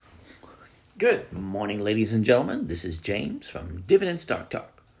Good morning, ladies and gentlemen. This is James from Dividend Stock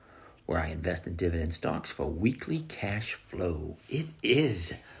Talk, where I invest in dividend stocks for weekly cash flow. It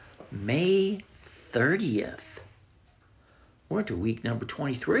is May 30th. We're into week number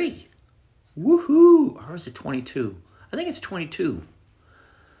 23. Woohoo! Or is it 22? I think it's 22.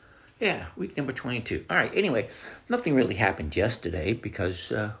 Yeah, week number 22. All right, anyway, nothing really happened yesterday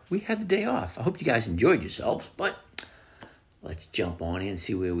because we had the day off. I hope you guys enjoyed yourselves, but let's jump on in,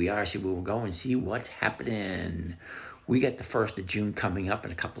 see where we are, see where we're going, see what's happening. We got the 1st of June coming up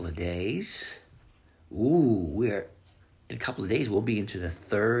in a couple of days. In a couple of days, we'll be into the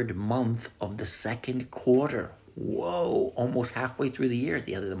third month of the second quarter. Whoa, almost halfway through the year at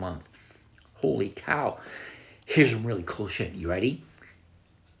the end of the month. Holy cow. Here's some really cool shit. You ready?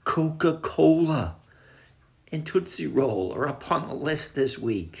 Coca-Cola and Tootsie Roll are up on the list this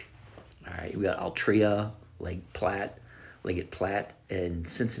week. All right, we got Altria, Leggett Platt, and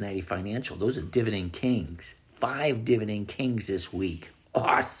Cincinnati Financial. Those are dividend kings. 5 dividend kings this week.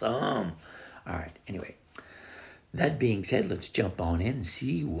 Awesome. All right, anyway. That being said, let's jump on in and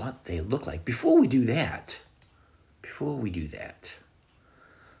see what they look like. Before we do that,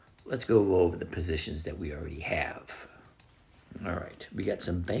 let's go over the positions that we already have. All right, we got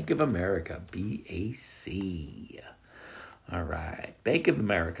some Bank of America, BAC. All right, Bank of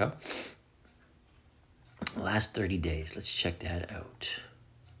America. Last 30 days, let's check that out.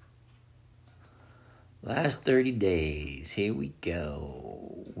 Last 30 days, here we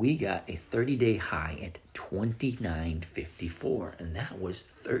go. We got a 30-day high at $29.54, and that was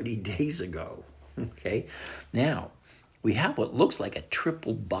 30 days ago, okay? Now, we have what looks like a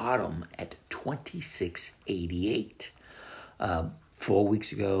triple bottom at $26.88 4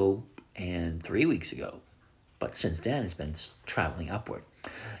 weeks ago and 3 weeks ago. But since then, it's been traveling upward.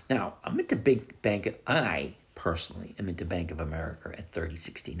 Now, I personally am into Bank of America at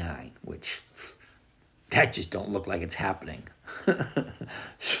 $30.69, which that just don't look like it's happening.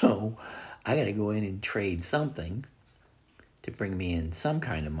 So I got to go in and trade something to bring me in some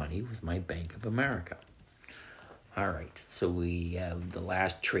kind of money with my Bank of America. All right, so we have the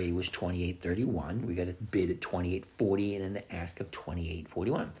last trade was $28.31. We got a bid at $28.40 and an ask of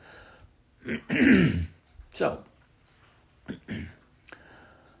 $28.41. So,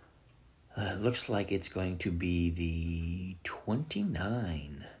 looks like it's going to be the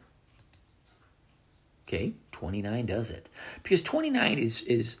 29. Okay, 29 does it. Because 29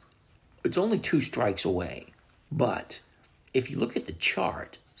 is it's only 2 strikes away. But if you look at the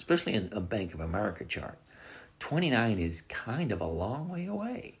chart, especially in a Bank of America chart, 29 is kind of a long way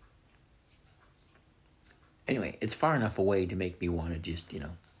away. Anyway, it's far enough away to make me want to just,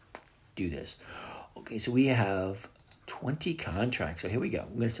 do this. Okay, so we have 20 contracts. So here we go. I'm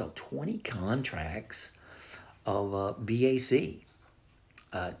going to sell 20 contracts of BAC.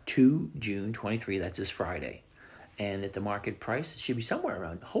 2 June 23, that's this Friday. And at the market price, it should be somewhere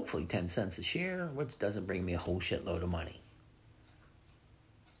around, hopefully 10 cents a share, which doesn't bring me a whole shitload of money.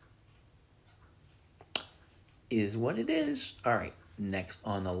 Is what it is. All right, next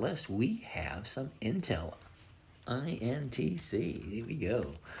on the list, we have some Intel. INTC. Here we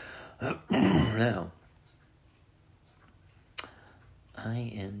go. Now,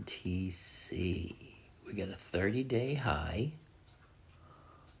 INTC. We got a 30-day high,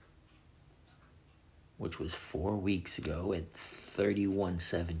 which was 4 weeks ago at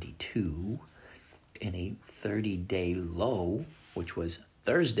 31.72, and a 30-day low, which was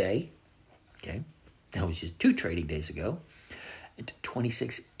Thursday. Okay. That was just 2 trading days ago at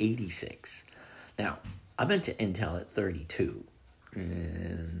 26.86. Now, I'm into Intel at 32,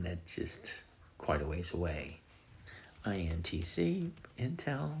 and that's just quite a ways away. INTC,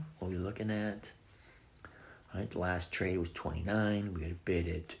 Intel, what are we looking at? All right, the last trade was 29. We got a bid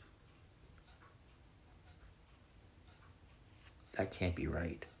at... That can't be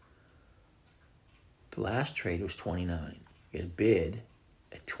right. The last trade was 29. We got a bid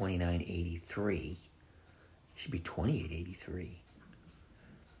at 29.83. Should be 28.83.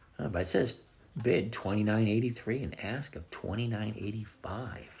 But it says bid 29.83 and ask of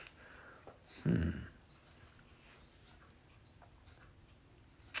 29.85.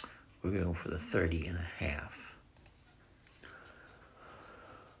 We're going for the 30.5.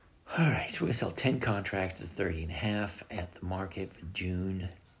 All right, so we're going to sell 10 contracts at 30.5 at the market for June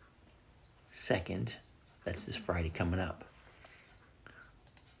 2nd. That's this Friday coming up.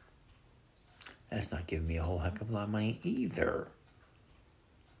 That's not giving me a whole heck of a lot of money either.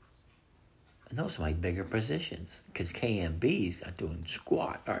 And those are my bigger positions because KMB's not doing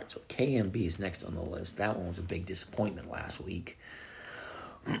squat. All right, so KMB is next on the list. That one was a big disappointment last week.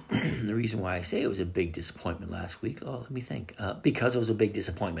 The reason why I say it was a big disappointment last week, let me think. Because it was a big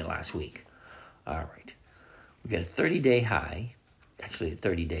disappointment last week. All right. We got a 30-day high, actually a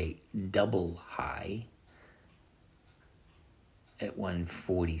 30-day double high at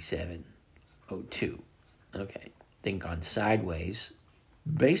 147.02. Okay. Then gone sideways,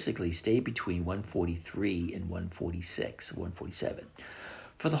 basically stayed between 143 and 146, 147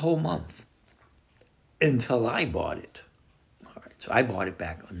 for the whole month until I bought it. All right. So I bought it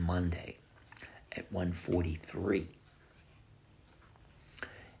back on Monday at 143.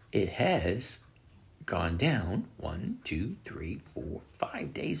 It has gone down 1, 2, 3, 4,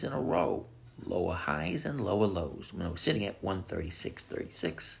 5 days in a row. Lower highs and lower lows. When I was sitting at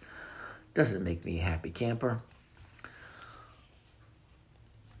 136.36, doesn't make me a happy camper.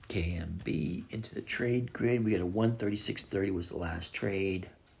 KMB into the trade grid. We got a 136.30 was the last trade.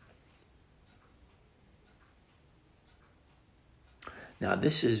 Now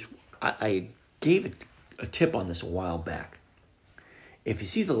this is, I gave a tip on this a while back. If you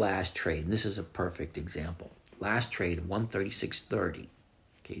see the last trade, and this is a perfect example. Last trade, 136.30.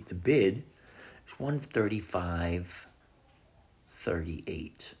 Okay, the bid is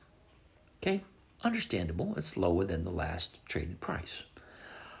 135.38. Okay, understandable. It's lower than the last traded price.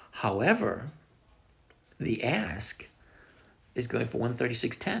 However, the ask is going for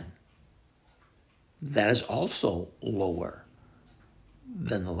 136.10. That is also lower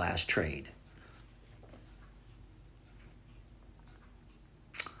than the last trade.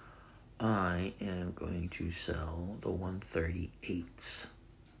 I am going to sell the 138s.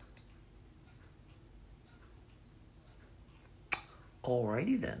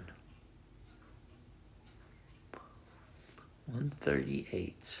 Alrighty then.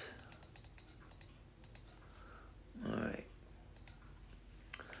 138. Alright.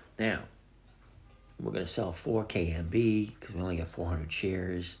 Now, we're going to sell 4 KMB because we only got 400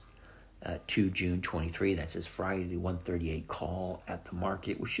 shares. 2 June 23, that's this Friday, the 138 call at the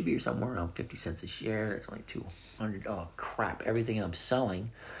market, which should be somewhere around 50 cents a share. That's only 200. Oh, crap. Everything I'm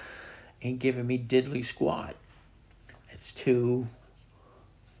selling ain't giving me diddly squat. It's 2,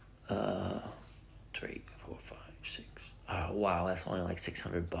 3, 4, 5, 6. Oh, wow, that's only like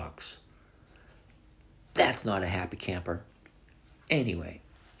 $600. That's not a happy camper. Anyway,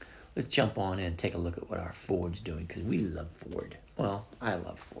 let's jump on in and take a look at what our Ford's doing because we love Ford. Well, I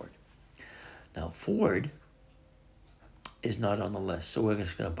love Ford. Now, Ford is not on the list, so we're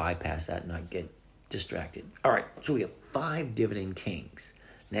just going to bypass that and not get distracted. All right, so we have 5 dividend kings.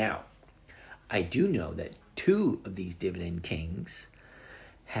 Now, I do know that 2 of these dividend kings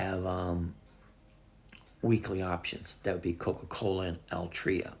have weekly options. That would be Coca-Cola and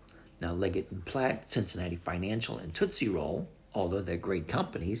Altria. Now, Leggett & Platt, Cincinnati Financial, and Tootsie Roll, although they're great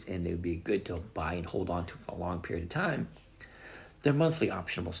companies and they would be good to buy and hold on to for a long period of time, they're monthly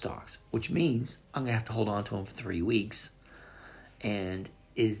optionable stocks, which means I'm going to have to hold on to them for 3 weeks. And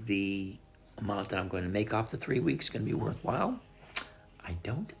is the amount that I'm going to make off the 3 weeks going to be worthwhile? I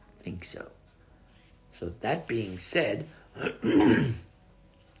don't think so. So that being said,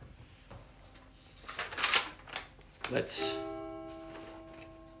 let's...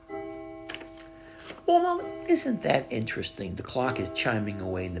 Well, isn't that interesting? The clock is chiming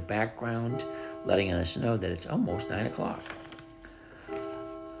away in the background, letting us know that it's almost 9 o'clock.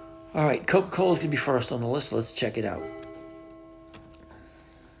 All right, Coca-Cola is going to be first on the list. Let's check it out.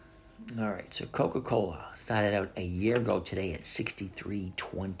 All right, so Coca-Cola started out a year ago today at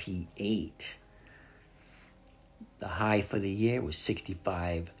 $63.28. The high for the year was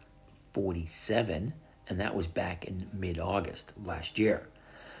 $65.47, and that was back in mid-August of last year.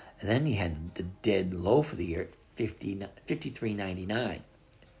 And then you had the dead low for the year at $53.99,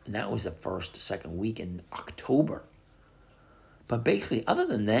 and that was the second week in October. But basically, other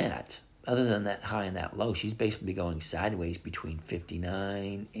than that high and that low, she's basically going sideways between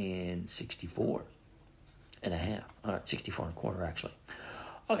 59 and 64 and a half. 64 and a quarter, actually.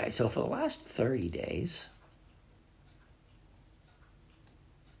 Okay, so for the last 30 days,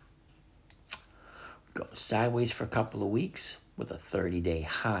 go sideways for a couple of weeks with a 30-day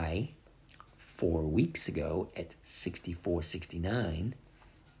high 4 weeks ago at 64.69,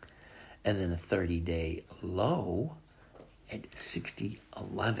 and then a 30-day low at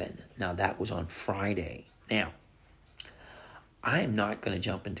 60.11. Now, that was on Friday. Now, I am not going to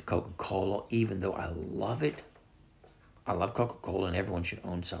jump into Coca-Cola, even though I love it. I love Coca-Cola, and everyone should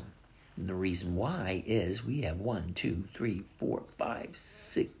own some. And the reason why is we have 1, 2, 3, 4, 5,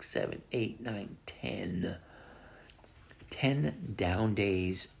 6, 7, 8, 9, 10. 10 down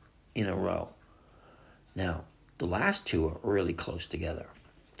days in a row. Now, the last 2 are really close together.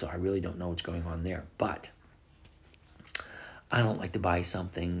 So I really don't know what's going on there. But I don't like to buy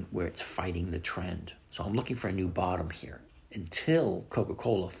something where it's fighting the trend. So I'm looking for a new bottom here. until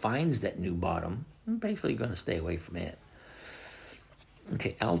Coca-Cola finds that new bottom. I'm basically going to stay away from it.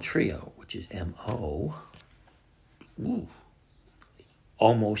 Okay, Altria, which is MO. Ooh,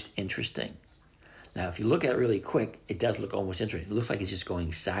 almost interesting. Now, if you look at it really quick, it does look almost interesting. It looks like it's just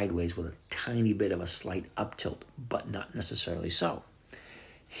going sideways with a tiny bit of a slight up tilt, but not necessarily so.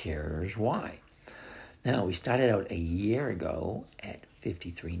 Here's why. Now, we started out a year ago at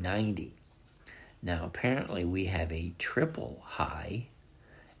 53.90. Now, apparently, we have a triple high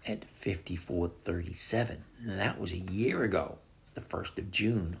at 54.37. And that was a year ago, the 1st of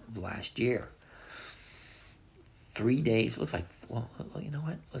June of last year. 3 days, looks like, well, you know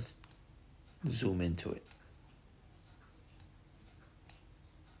what? Let's zoom into it.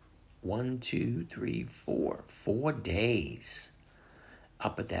 1, 2, 3, 4. 4 days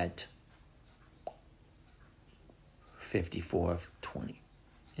up at that 54.20.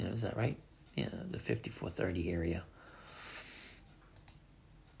 Is that right? Yeah, the 54.30 area.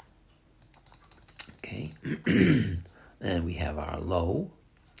 Okay. And we have our low,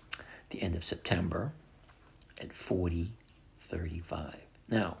 the end of September, at 40.35.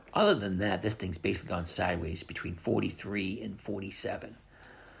 Now, other than that, this thing's basically gone sideways between 43 and 47.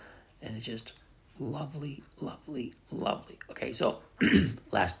 And it's just lovely, lovely, lovely. Okay, so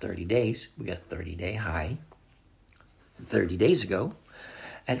last 30 days, we got a 30-day high 30 days ago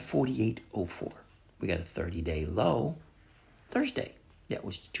at 48.04. We got a 30-day low Thursday. That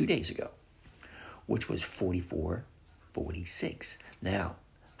was 2 days ago, which was 44.46. Now,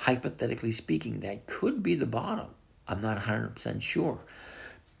 hypothetically speaking, that could be the bottom. I'm not 100% sure,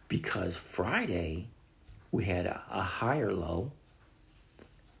 because Friday we had a higher low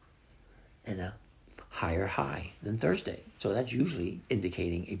and a higher high than Thursday. So that's usually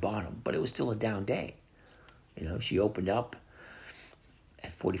indicating a bottom, but it was still a down day. She opened up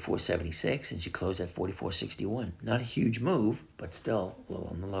at 44.76 and she closed at 44.61. Not a huge move, but still a little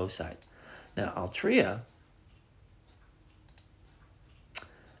on the low side. Now, Altria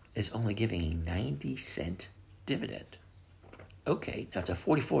is only giving a 90-cent dividend. Okay, that's a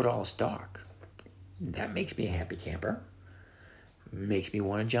 $44 stock. That makes me a happy camper. Makes me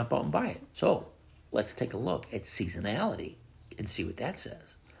want to jump out and buy it. So let's take a look at seasonality and see what that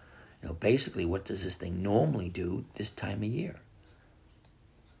says. Basically, what does this thing normally do this time of year?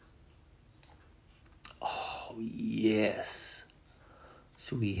 Oh, yes.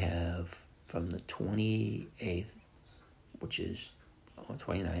 So we have from the 28th, which is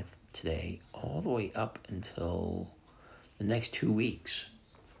 29th today, all the way up until the next 2 weeks.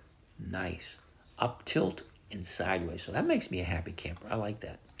 Nice. Up tilt and sideways. So that makes me a happy camper. I like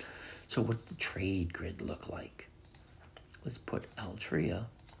that. So what's the trade grid look like? Let's put Altria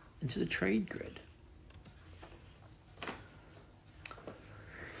into the trade grid.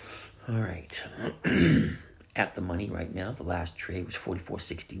 All right. At the money right now, the last trade was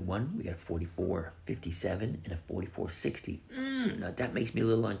 44.61. We got a 44.57 and a 44.60. Now that makes me a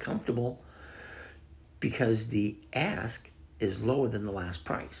little uncomfortable because the ask is lower than the last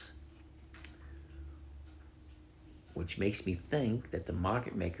price, which makes me think that the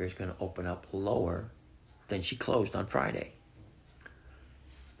market maker is going to open up lower than she closed on Friday.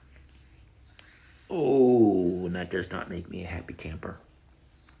 Oh, and that does not make me a happy camper.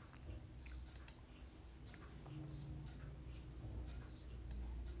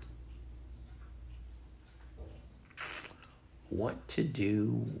 What to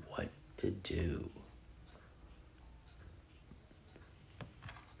do, what to do.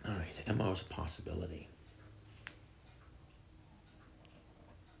 All right, MO is a possibility.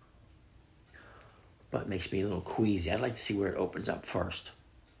 But it makes me a little queasy. I'd like to see where it opens up first.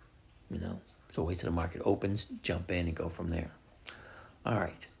 So wait till the market opens, jump in, and go from there. All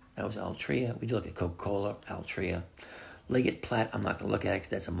right, that was Altria. We did look at Coca-Cola, Altria. Leggett Platt, I'm not going to look at it because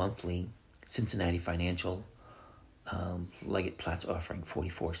that's a monthly. Cincinnati Financial. Leggett Platt's offering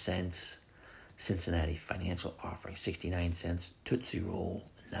 44 cents. Cincinnati Financial offering 69 cents. Tootsie Roll,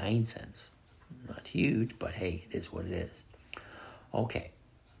 9 cents. Not huge, but hey, it is what it is. Okay.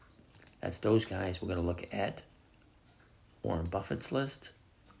 That's those guys. We're going to look at Warren Buffett's list.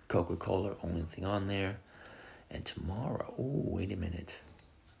 Coca-Cola, only thing on there. And tomorrow, wait a minute.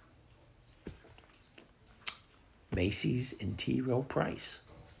 Macys and T. Rowe Price.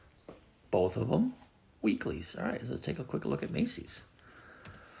 Both of them weeklies. All right, so let's take a quick look at Macys.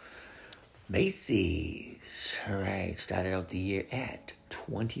 Macys. All right, started out the year at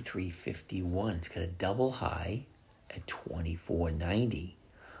 $23.51. It's got a double high at $24.90.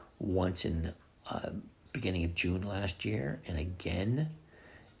 Once in beginning of June last year, and again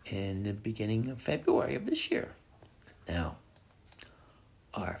in the beginning of February of this year. Now,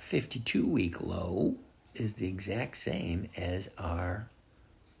 our 52-week low is the exact same as our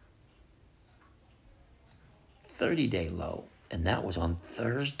 30-day low, and that was on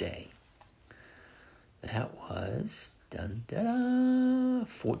Thursday. That was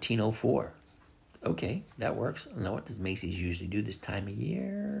 1404. Okay, that works. Now, what does Macys usually do this time of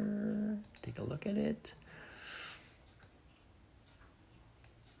year? Take a look at it.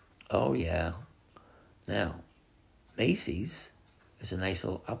 Oh, yeah. Now, Macys is a nice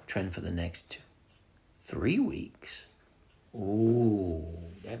little uptrend for the next 3 weeks. Ooh,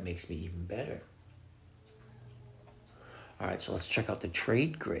 that makes me even better. All right, so let's check out the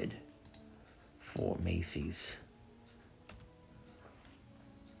trade grid for Macys.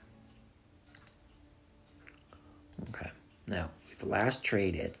 Okay, now the last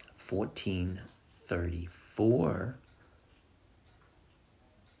trade at 1434.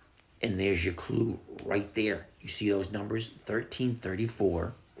 And there's your clue right there. You see those numbers?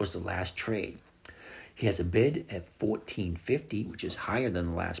 1334 was the last trade. He has a bid at 1450, which is higher than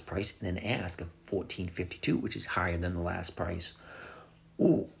the last price, and an ask of 1452, which is higher than the last price.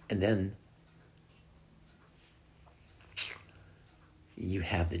 Ooh, and then you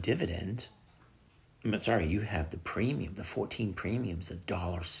have the dividend. Sorry, you have the premium. The 14 premium's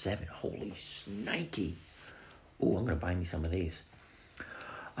 $1.07. Holy snikey. Ooh, I'm going to buy me some of these.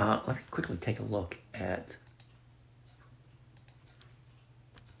 Let me quickly take a look at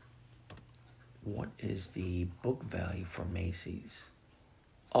what is the book value for Macys.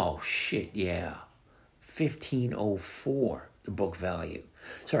 Oh, shit, yeah. 1504, the book value.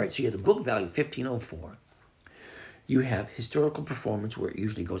 Sorry, so you have the book value, 1504. You have historical performance where it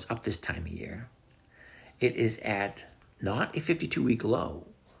usually goes up this time of year. It is at not a 52-week low,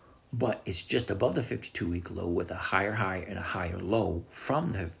 but it's just above the 52-week low with a higher high and a higher low from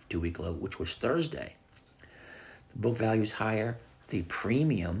the 52-week low, which was Thursday. The book value is higher. The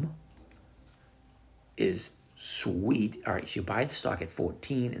premium is sweet. All right, so you buy the stock at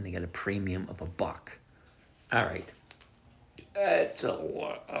 14 and they get a premium of $1. All right. It's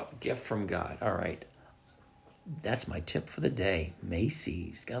a gift from God. All right. That's my tip for the day.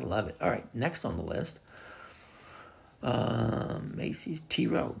 Macys. Gotta love it. All right, next on the list. Macys T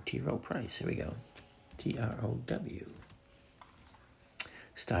Rowe price. Here we go. TROW.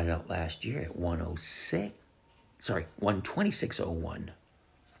 Started out last year at 126.01.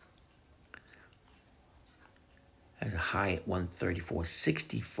 Has a high at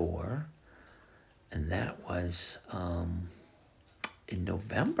 134.64, and that was in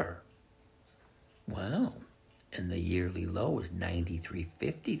November. Wow. And the yearly low was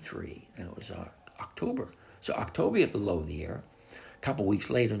 93.53, and it was October. So October, you have the low of the year. A couple weeks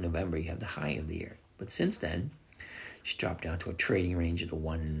later, November, you have the high of the year. But since then, she's dropped down to a trading range of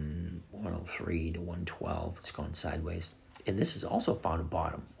 103 to 112. It's gone sideways. And this has also found a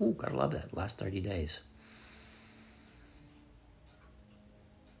bottom. Ooh, gotta love that. Last 30 days.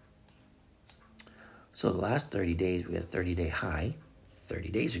 So the last 30 days, we had a 30-day high 30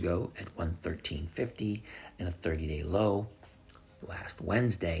 days ago at 113.50 and a 30-day low last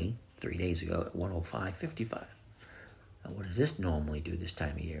Wednesday, 3 days ago, at 105.55. Now, what does this normally do this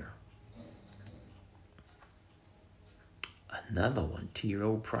time of year? Another one, T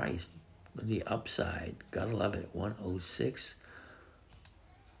Rowe price. Look at the upside. Gotta love it at 106.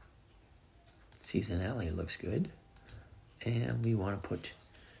 Seasonality looks good. And we want to put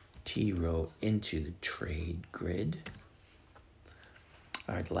T Rowe into the trade grid.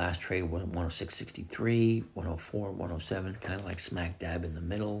 All right, the last trade was 106.63, 104, 107, kind of like smack dab in the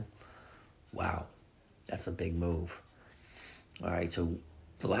middle. Wow, that's a big move. All right, so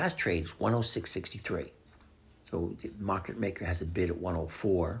the last trade is 106.63. So the market maker has a bid at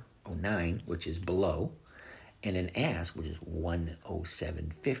 104.09, which is below, and an ask, which is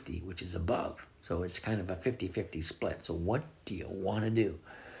 107.50, which is above. So it's kind of a 50-50 split. So what do you want to do?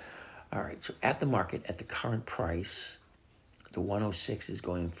 All right, so at the market, at the current price, the 106 is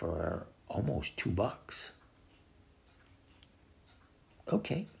going for almost $2.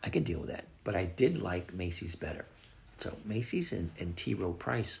 Okay, I can deal with that. But I did like Macys better. So Macys and T Rowe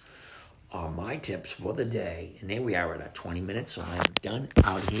price are my tips for the day. And there we are at 20 minutes, so I'm done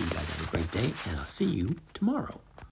out here. You guys have a great day, and I'll see you tomorrow.